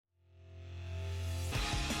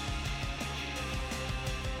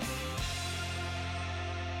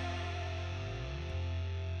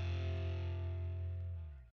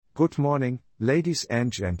Good morning, ladies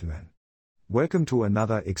and gentlemen. Welcome to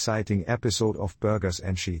another exciting episode of Burgers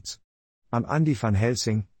and Sheets. I'm Andy van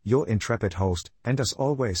Helsing, your intrepid host, and as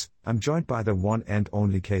always, I'm joined by the one and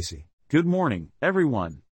only Casey. Good morning,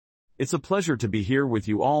 everyone. It's a pleasure to be here with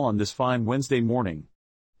you all on this fine Wednesday morning.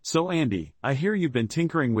 So Andy, I hear you've been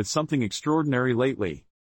tinkering with something extraordinary lately.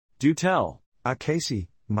 Do tell. Casey,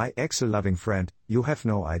 my Excel-loving friend, you have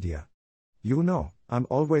no idea. You know, I'm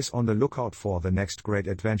always on the lookout for the next great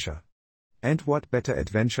adventure. And what better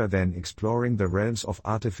adventure than exploring the realms of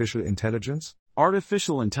artificial intelligence?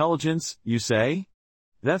 Artificial intelligence, you say?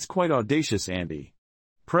 That's quite audacious, Andy.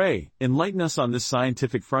 Pray, enlighten us on this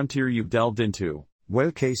scientific frontier you've delved into.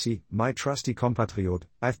 Well, Casey, my trusty compatriot,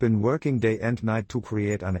 I've been working day and night to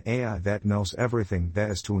create an AI that knows everything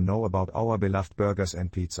there is to know about our beloved burgers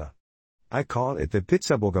and pizza. I call it the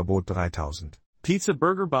PizzaBurgerBot 3000.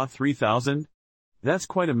 PizzaBurgerBot 3000? That's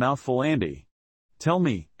quite a mouthful, Andy. Tell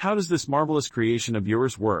me, how does this marvelous creation of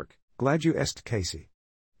yours work? Glad you asked, Casey.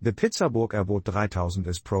 The PizzaBurgerBot 3000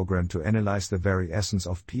 is programmed to analyze the very essence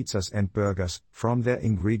of pizzas and burgers, from their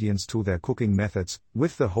ingredients to their cooking methods,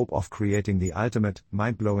 with the hope of creating the ultimate,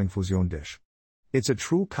 mind-blowing fusion dish. It's a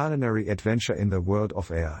true culinary adventure in the world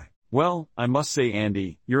of AI. Well, I must say,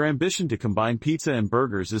 Andy, your ambition to combine pizza and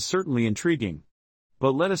burgers is certainly intriguing.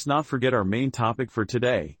 But let us not forget our main topic for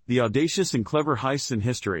today, the audacious and clever heists in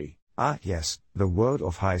history. Ah yes, the world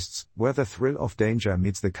of heists, where the thrill of danger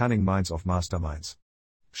meets the cunning minds of masterminds.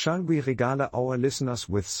 Shall we regale our listeners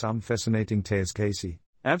with some fascinating tales, Casey?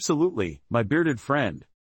 Absolutely, my bearded friend.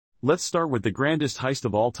 Let's start with the grandest heist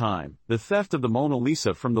of all time, the theft of the Mona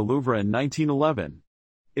Lisa from the Louvre in 1911.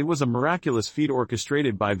 It was a miraculous feat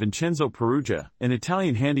orchestrated by Vincenzo Peruggia, an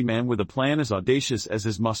Italian handyman with a plan as audacious as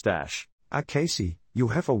his mustache. Casey, you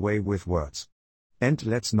have a way with words. And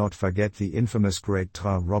let's not forget the infamous Great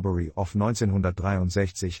Train robbery of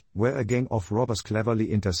 1963, where a gang of robbers cleverly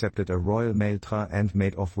intercepted a Royal Mail train and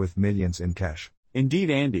made off with millions in cash. Indeed,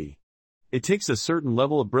 Andy. It takes a certain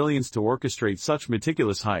level of brilliance to orchestrate such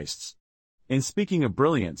meticulous heists. And speaking of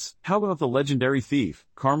brilliance, how about the legendary thief,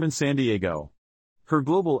 Carmen Sandiego? Her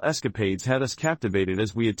global escapades had us captivated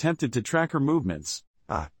as we attempted to track her movements.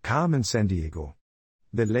 Carmen Sandiego.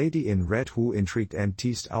 The lady in red who intrigued and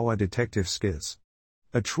teased our detective skills.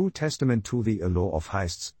 A true testament to the allure of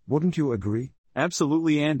heists, wouldn't you agree?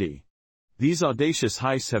 Absolutely, Andy. These audacious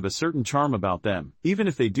heists have a certain charm about them, even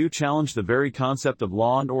if they do challenge the very concept of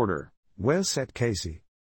law and order. Well said, Casey.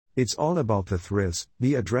 It's all about the thrills,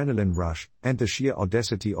 the adrenaline rush, and the sheer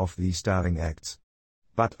audacity of these starring acts.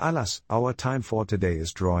 But alas, our time for today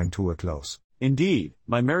is drawing to a close. Indeed,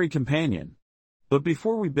 my merry companion. But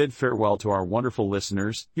before we bid farewell to our wonderful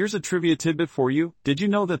listeners, here's a trivia tidbit for you. Did you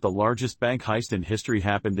know that the largest bank heist in history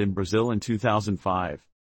happened in Brazil in 2005?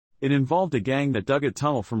 It involved a gang that dug a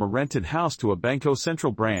tunnel from a rented house to a Banco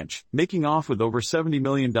Central branch, making off with over $70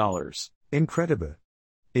 million. Incredible.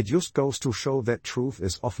 It just goes to show that truth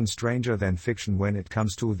is often stranger than fiction when it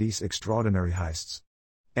comes to these extraordinary heists.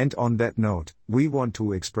 And on that note, we want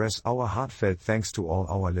to express our heartfelt thanks to all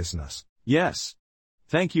our listeners. Yes.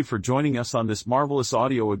 Thank you for joining us on this marvelous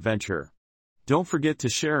audio adventure. Don't forget to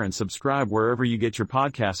share and subscribe wherever you get your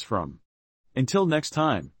podcasts from. Until next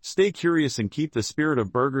time, stay curious and keep the spirit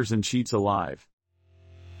of burgers and sheets alive.